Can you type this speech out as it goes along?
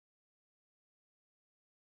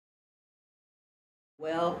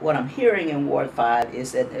Well, what I'm hearing in Ward 5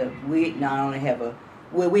 is that we not only have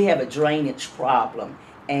we have a drainage problem,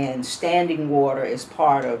 and standing water is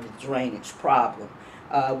part of the drainage problem.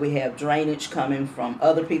 We have drainage coming from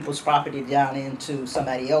other people's property down into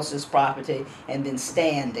somebody else's property, and then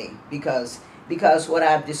standing because what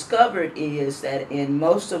I've discovered is that in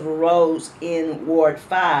most of the roads in Ward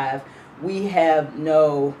 5, we have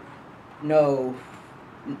no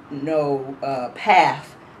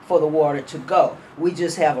path for the water to go. We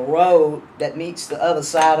just have a road that meets the other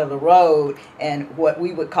side of the road, and what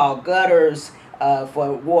we would call gutters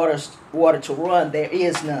for water to run, there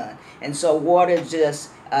is none. And so water just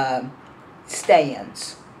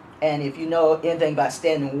stands. And if you know anything about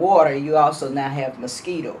standing water, you also now have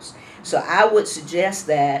mosquitoes. So I would suggest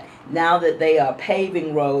that now that they are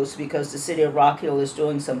paving roads, because the city of Rock Hill is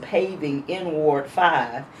doing some paving in Ward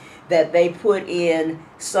 5, that they put in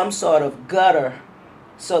some sort of gutter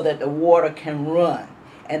so that the water can run,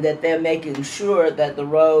 and that they're making sure that the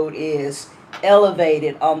road is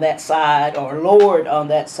elevated on that side or lowered on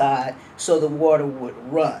that side so the water would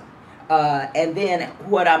run. And then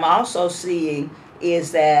what I'm also seeing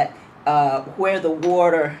is that where the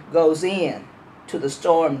water goes in to the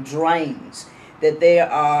storm drains, that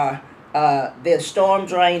the storm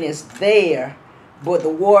drain is there, but the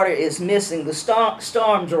water is missing the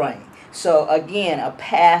storm drain. So again, a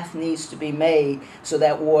path needs to be made so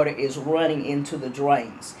that water is running into the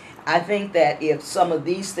drains. I think that if some of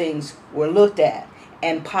these things were looked at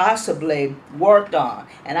and possibly worked on,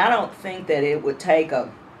 and I don't think that it would take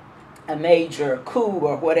a major coup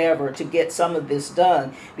or whatever to get some of this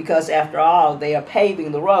done, because after all, they are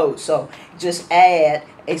paving the road. So just add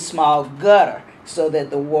a small gutter so that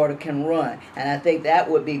the water can run. And I think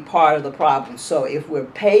that would be part of the problem. So if we're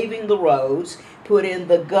paving the roads, put in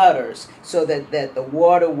the gutters so that the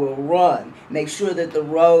water will run. Make sure that the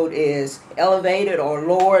road is elevated or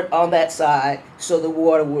lowered on that side so the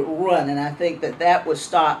water would run. And I think that that would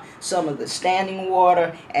stop some of the standing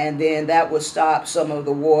water, and then that would stop some of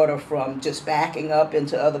the water from just backing up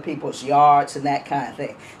into other people's yards and that kind of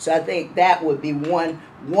thing. So I think that would be one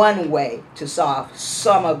way to solve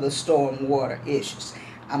some of the storm water issues.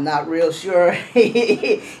 I'm not real sure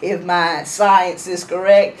if my science is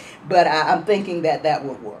correct, but I'm thinking that that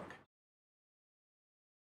would work.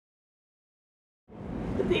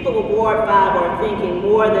 The people of Ward 5 are thinking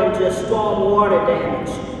more than just storm water damage.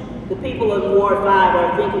 The people in Ward 5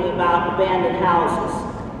 are thinking about abandoned houses.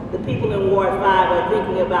 The people in Ward 5 are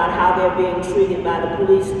thinking about how they're being treated by the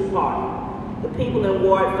police department. The people in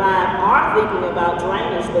Ward 5 are thinking about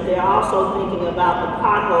drainage, but they're also thinking about the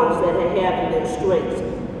potholes that they have in their streets.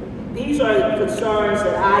 These are the concerns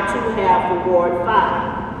that I too have for Ward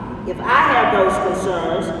 5. If I have those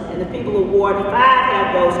concerns, and the people of Ward 5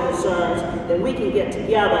 have those concerns, then we can get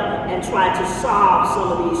together and try to solve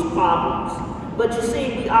some of these problems. But you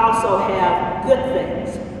see, we also have good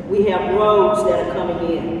things. We have roads that are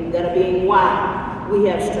coming in, that are being widened. We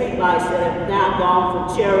have streetlights that have now gone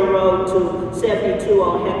from Cherry Road to 72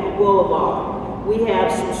 on Hector Boulevard. We have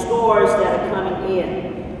some stores that are coming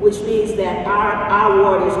in, which means that our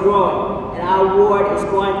ward is growing, and our ward is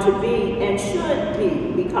going to be and should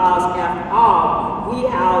be, because after all, we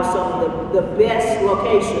house some of the best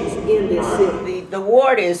locations in this city. The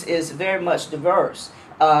ward is very much diverse.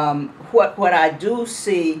 What I do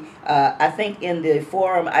see, I think in the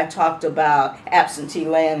forum I talked about absentee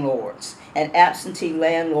landlords, and absentee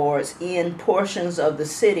landlords in portions of the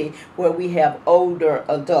city where we have older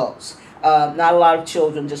adults. Not a lot of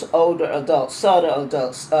children, just older adults, Southern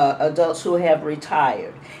adults, adults who have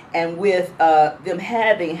retired. And with them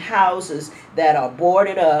having houses that are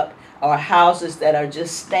boarded up, or houses that are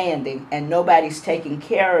just standing and nobody's taking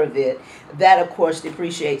care of it, that of course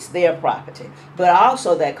depreciates their property. But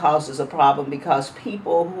also that causes a problem, because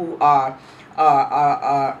people who are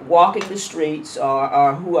walking the streets,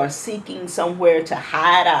 or who are seeking somewhere to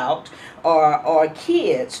hide out, or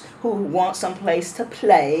kids who want some place to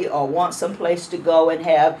play or want some place to go and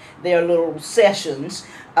have their little sessions,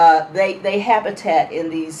 they habitat in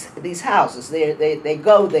these houses. They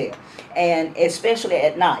go there, and especially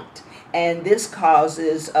at night. And this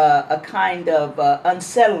causes a kind of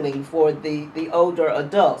unsettling for the older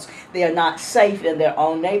adults. They are not safe in their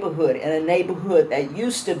own neighborhood, in a neighborhood that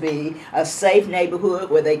used to be a safe neighborhood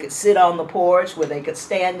where they could sit on the porch, where they could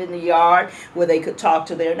stand in the yard, where they could talk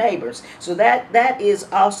to their neighbors. So that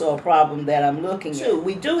is also a problem that I'm looking at.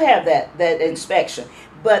 We do have that inspection,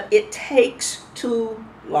 but it takes too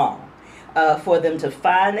long. For them to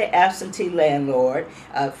find the absentee landlord,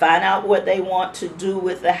 find out what they want to do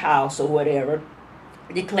with the house or whatever,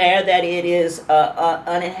 declare that it is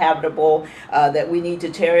uninhabitable, that we need to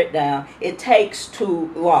tear it down. It takes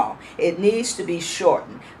too long. It needs to be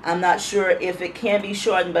shortened. I'm not sure if it can be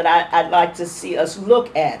shortened, but I'd like to see us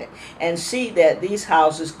look at it and see that these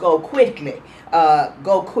houses go quickly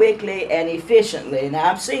and efficiently.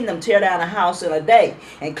 Now, I've seen them tear down a house in a day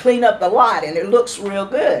and clean up the lot, and it looks real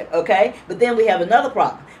good, okay? But then we have another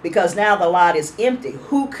problem, because now the lot is empty.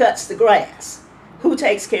 Who cuts the grass? Who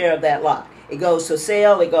takes care of that lot? It goes to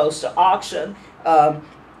sale, it goes to auction,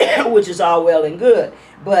 which is all well and good,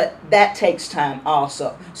 but that takes time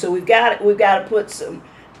also. So we've got to put some,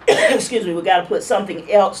 excuse me, we've got to put something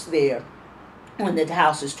else there when the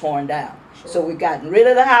house is torn down. Sure. So we've gotten rid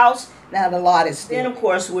of the house, now the lot is still. Then of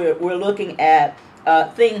course we're looking at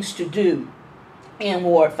things to do in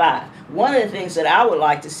Ward 5. One of the things that I would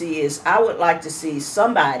like to see is, I would like to see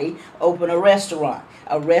somebody open a restaurant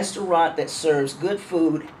that serves good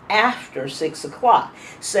food after 6 o'clock,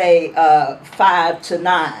 say 5 to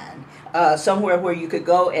 9, somewhere where you could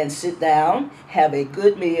go and sit down, have a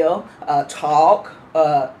good meal, talk,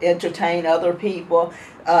 entertain other people.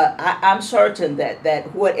 I'm certain that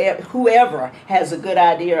whoever has a good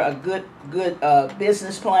idea, a good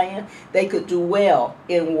business plan, they could do well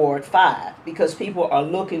in Ward 5, because people are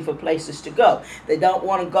looking for places to go. They don't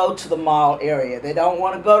want to go to the mall area. They don't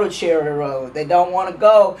want to go to Cherry Road. They don't want to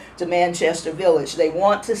go to Manchester Village. They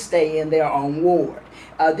want to stay in their own ward.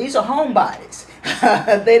 These are homebodies.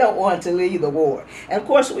 They don't want to leave the ward. And of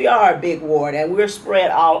course we are a big ward, and we're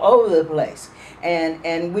spread all over the place.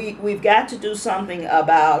 And we've got to do something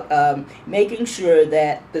about making sure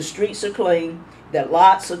that the streets are clean, that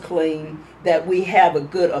lots are clean, that we have a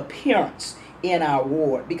good appearance in our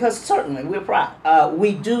ward, because certainly we're proud.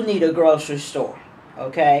 We do need a grocery store.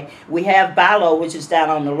 Okay, we have Bilo, which is down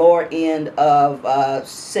on the lower end of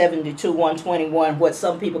 72 121, what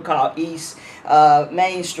some people call East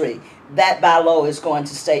Main Street. That Bilo is going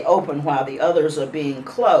to stay open while the others are being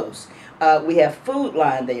closed. We have Food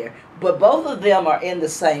Line there, but both of them are in the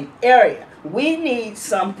same area. We need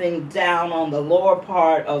something down on the lower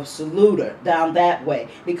part of Saluda, down that way,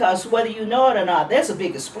 because whether you know it or not, there's a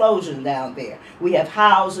big explosion down there. We have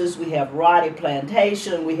houses, we have Roddy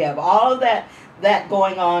Plantation, we have all of that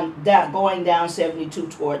going on, going down 72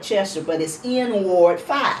 toward Chester, but it's in Ward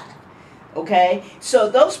 5. Okay, so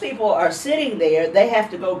those people are sitting there. They have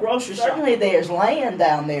to go grocery shopping. Certainly there's land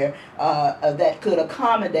down there that could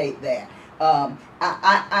accommodate that. I'm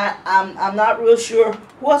not real sure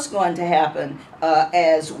what's going to happen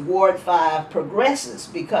as Ward 5 progresses,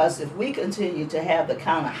 because if we continue to have the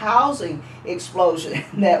kind of housing explosion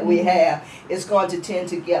that we have, it's going to tend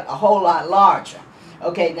to get a whole lot larger.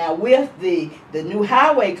 Okay, now with the new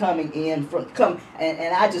highway coming in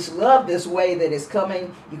and I just love this way that it's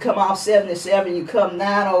coming. You come off 77, you come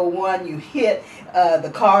 901, you hit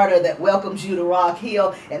the corridor that welcomes you to Rock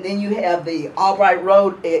Hill, and then you have the Albright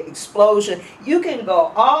Road explosion. You can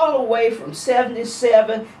go all the way from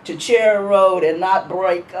 77 to Cherry Road and not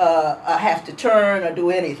break, have to turn or do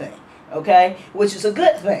anything. Okay, which is a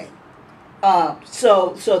good thing.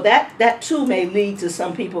 So that too may lead to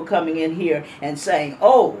some people coming in here and saying,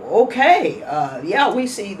 oh, okay, yeah, we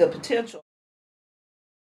see the potential.